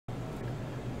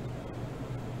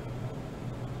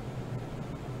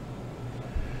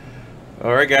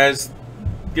All right, guys,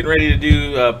 getting ready to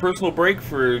do a personal break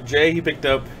for Jay. He picked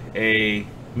up a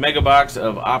mega box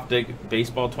of Optic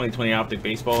Baseball, 2020 Optic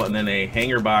Baseball, and then a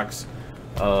hanger box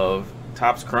of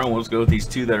Topps Chrome. We'll just go with these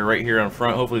two that are right here on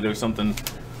front. Hopefully there's something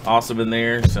awesome in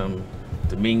there, some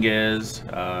Dominguez,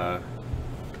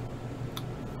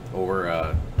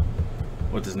 or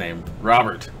what's his name?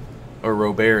 Robert, or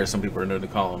Robert, as some people are known to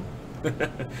call him.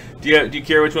 do you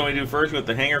care which one we do first? With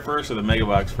the hanger first or the mega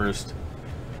box first?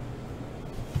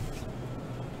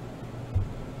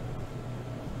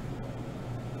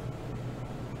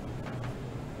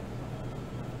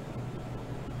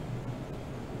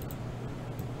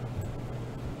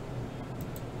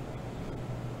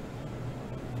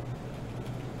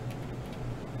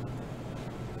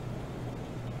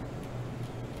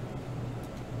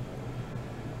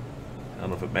 I don't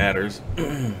know if it matters.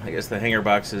 I guess the hanger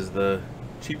box is the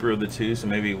cheaper of the two, so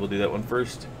maybe we'll do that one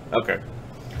first. Okay,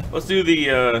 let's do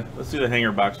the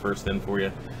hanger box first then for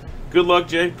you. Good luck,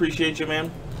 Jay. Appreciate you,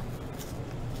 man.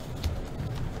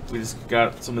 We just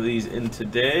got some of these in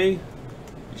today.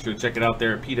 Be sure to check it out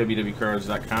there at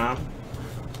pwwcards.com.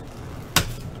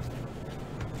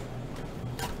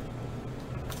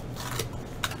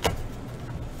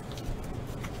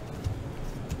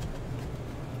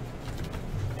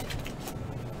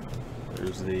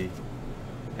 There's the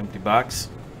empty box.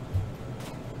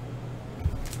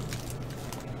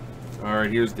 Alright,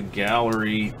 here's the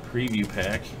gallery preview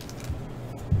pack.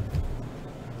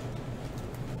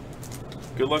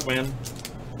 Good luck, man.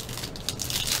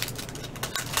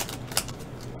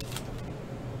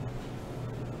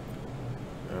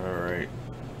 Alright,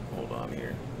 hold on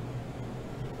here.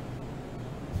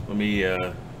 Let me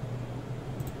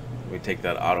take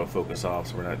that autofocus off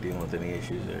so we're not dealing with any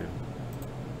issues there.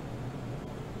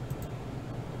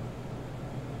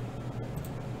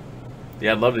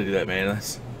 Yeah, I'd love to do that, man.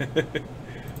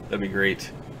 That'd be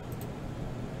great.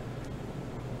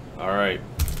 All right.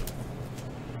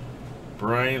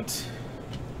 Bryant,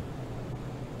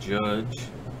 Judge,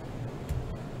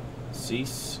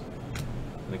 Cease,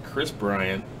 and then Chris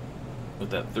Bryant with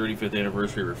that 35th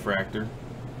anniversary refractor.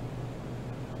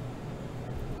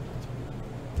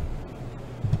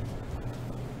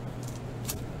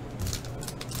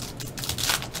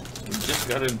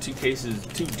 Got in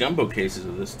two jumbo cases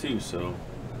of this too, so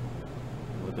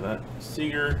look at that.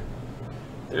 Seager,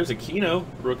 there's a Keno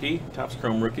rookie, Topps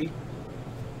Chrome rookie.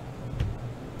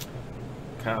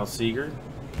 Kyle Seager,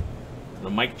 and a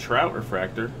Mike Trout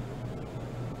refractor.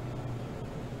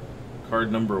 Card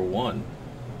number 1.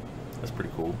 That's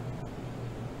pretty cool.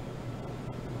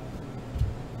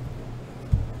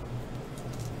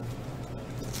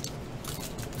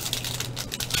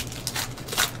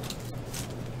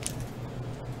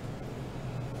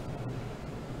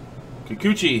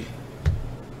 Kikuchi,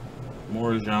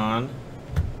 Morjan,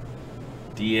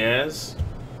 Diaz.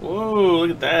 Whoa,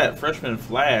 look at that. Freshman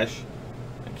Flash.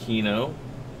 Aquino.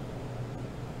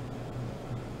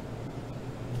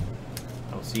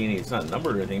 I don't see any, it's not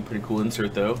numbered or anything. Pretty cool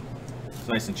insert though. It's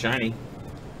nice and shiny.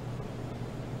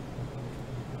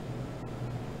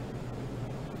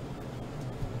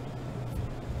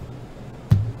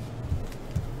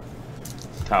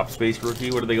 Top Space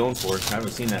rookie. What are they going for? I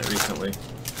haven't seen that recently.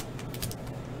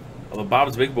 Although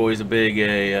Bob's Big Boy is a big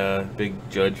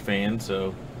Judge fan,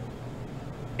 so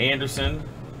Anderson,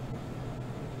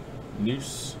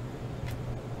 Noose,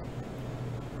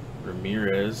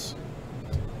 Ramirez,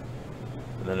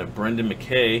 and then a Brendan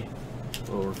McKay,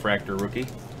 little refractor rookie.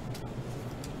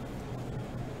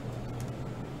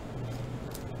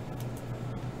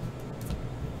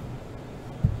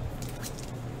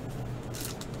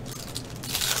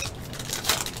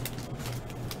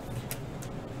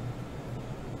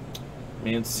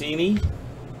 Mancini,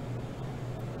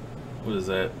 what is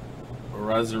that?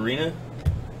 Rosarina,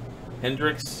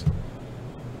 Hendricks,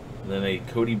 and then a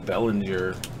Cody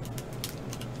Bellinger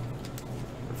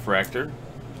refractor.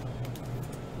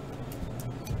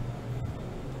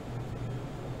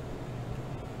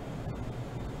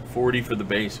 $40 for the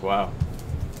base. Wow.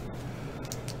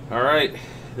 All right,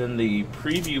 then the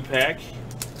preview pack.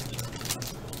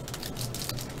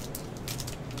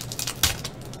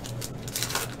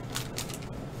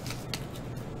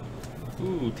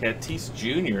 Ooh, Tatis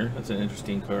Jr. That's an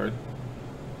interesting card.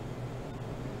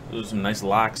 Those are some nice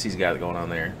locks he's got going on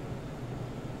there.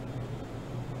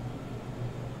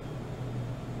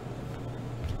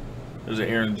 There's an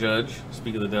Aaron Judge,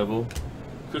 speak of the devil.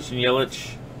 Christian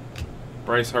Yelich,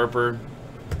 Bryce Harper,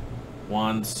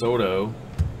 Juan Soto,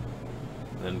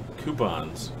 and then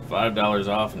coupons. $5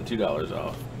 off and $2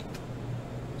 off.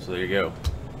 So there you go.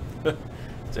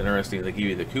 It's interesting they give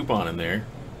you the coupon in there.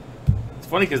 It's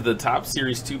funny because the Top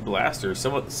Series 2 blasters,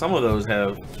 some of those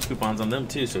have coupons on them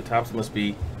too. So Topps must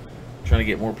be trying to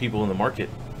get more people in the market.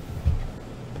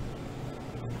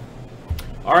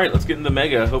 All right, let's get into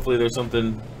Mega. Hopefully there's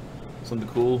something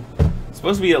cool. It's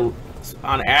supposed to be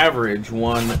on average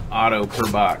 1 auto per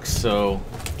box. So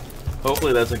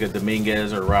hopefully that's like a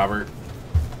Dominguez or Robert.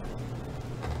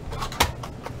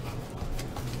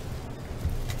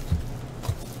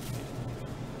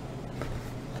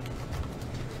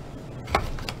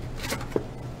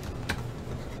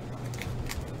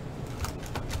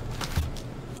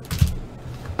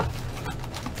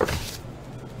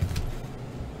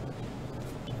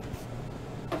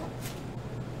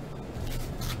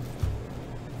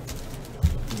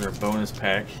 Our bonus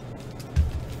pack.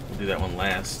 We'll do that one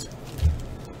last.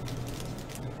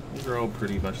 These are all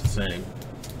pretty much the same.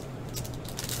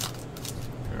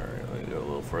 Alright, let me go a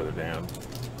little further down.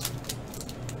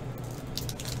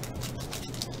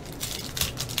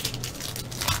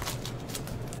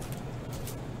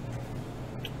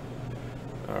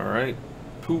 Alright.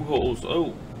 Pujols.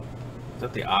 Oh, is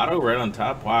that the auto right on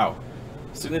top? Wow.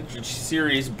 Signature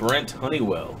Series Brent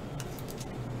Honeywell.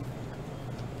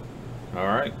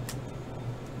 Alright.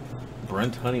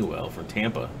 Brent Honeywell for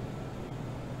Tampa.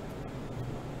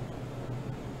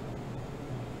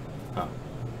 Huh.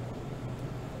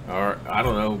 Alright, I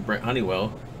don't know. Brent Honeywell.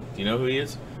 Do you know who he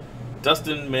is?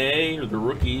 Dustin May, or the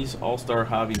rookies, All-Star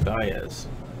Javi Baez.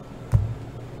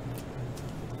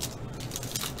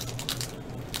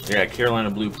 Yeah, Carolina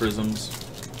Blue Prisms.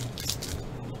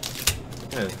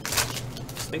 Yeah,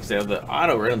 thinks they have the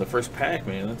auto right on the first pack,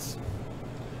 man. That's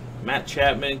Matt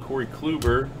Chapman, Corey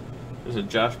Kluber. There's a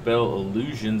Josh Bell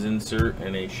Illusions insert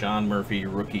and a Sean Murphy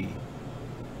rookie.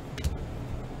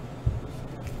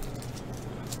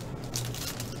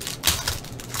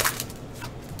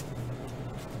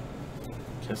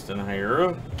 Keston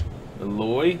Hiura,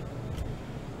 Eloy,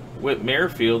 Whit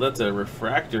Merrifield. That's a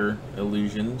refractor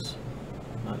Illusions,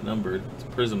 not numbered. It's a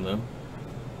prism though.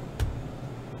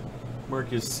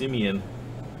 Marcus Semien.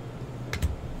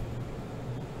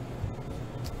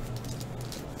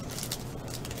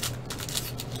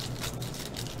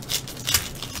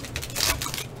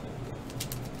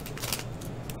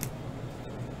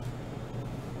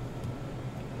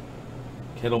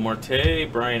 Kettle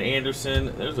Marte, Brian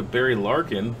Anderson. There's a Barry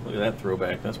Larkin. Look at that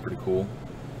throwback. That's pretty cool.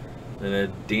 And a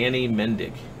Danny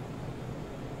Mendick,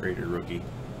 Raider rookie.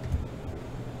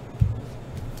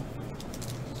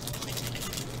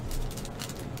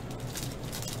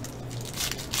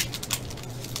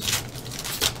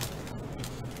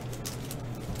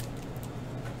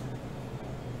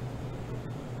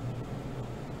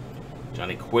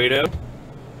 Johnny Cueto.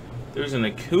 There's an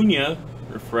Acuna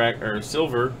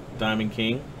silver Diamond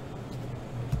King.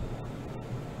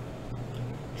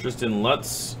 Tristan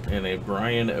Lutz and a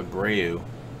Brian Abreu.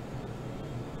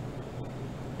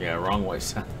 Yeah, wrong way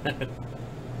side.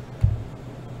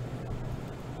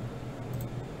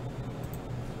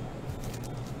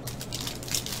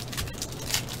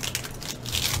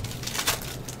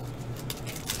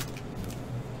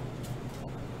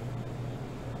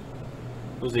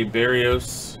 Jose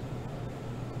Barrios,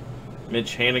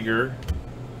 Mitch Haniger,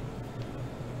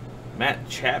 Matt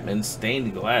Chapman,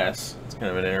 stained glass. It's kind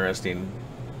of an interesting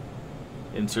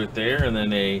insert there. And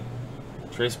then a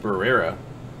Tres Barrera.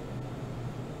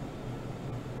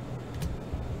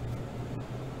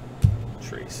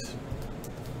 Trace.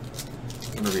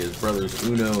 I wonder if he has brothers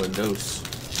Uno and Dos.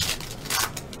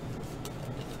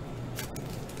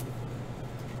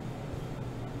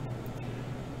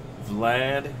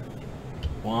 Vlad,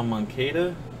 Juan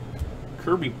Moncada,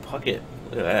 Kirby Puckett.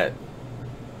 Look at that.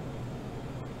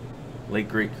 Late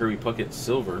great Kirby Puckett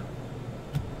silver.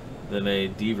 Then a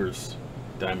Devers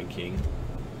Diamond King.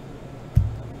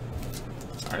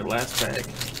 Alright, last pack.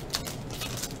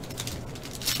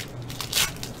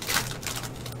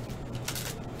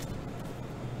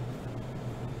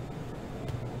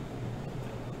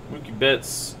 Mookie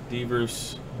Betts,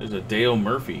 Devers. There's a Dale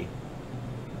Murphy.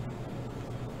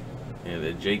 And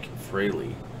a Jake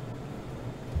Fraley.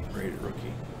 Rated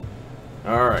rookie.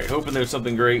 Alright, hoping there's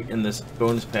something great in this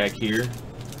bonus pack here.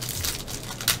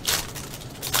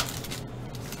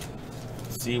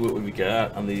 Let's see what we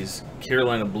got on these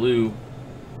Carolina Blue.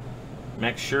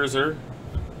 Max Scherzer,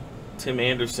 Tim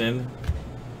Anderson,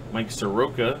 Mike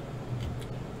Soroka.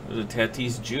 There's a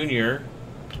Tatis Jr.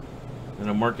 and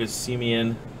a Marcus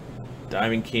Semien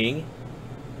Diamond King.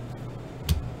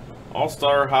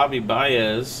 All-Star Javi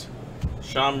Baez,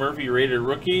 Sean Murphy rated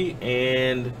rookie,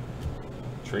 and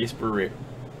Trace Barrera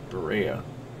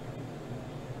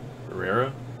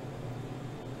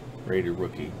rated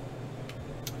rookie.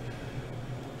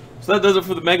 So that does it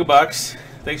for the Mega Box.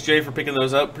 Thanks, Jay, for picking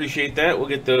those up. Appreciate that. We'll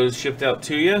get those shipped out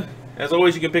to you. As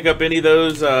always, you can pick up any of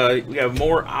those. We have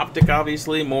more Optic,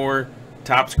 obviously, more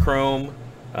Topps Chrome.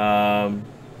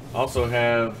 Also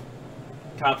have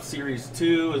Topps Series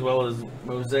 2, as well as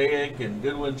Mosaic and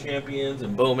Goodwin Champions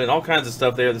and Bowman. All kinds of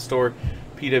stuff there at the store,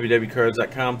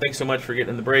 pwwcards.com. Thanks so much for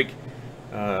getting in the break.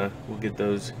 We'll get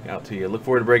those out to you. Look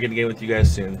forward to breaking the game with you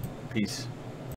guys soon. Peace.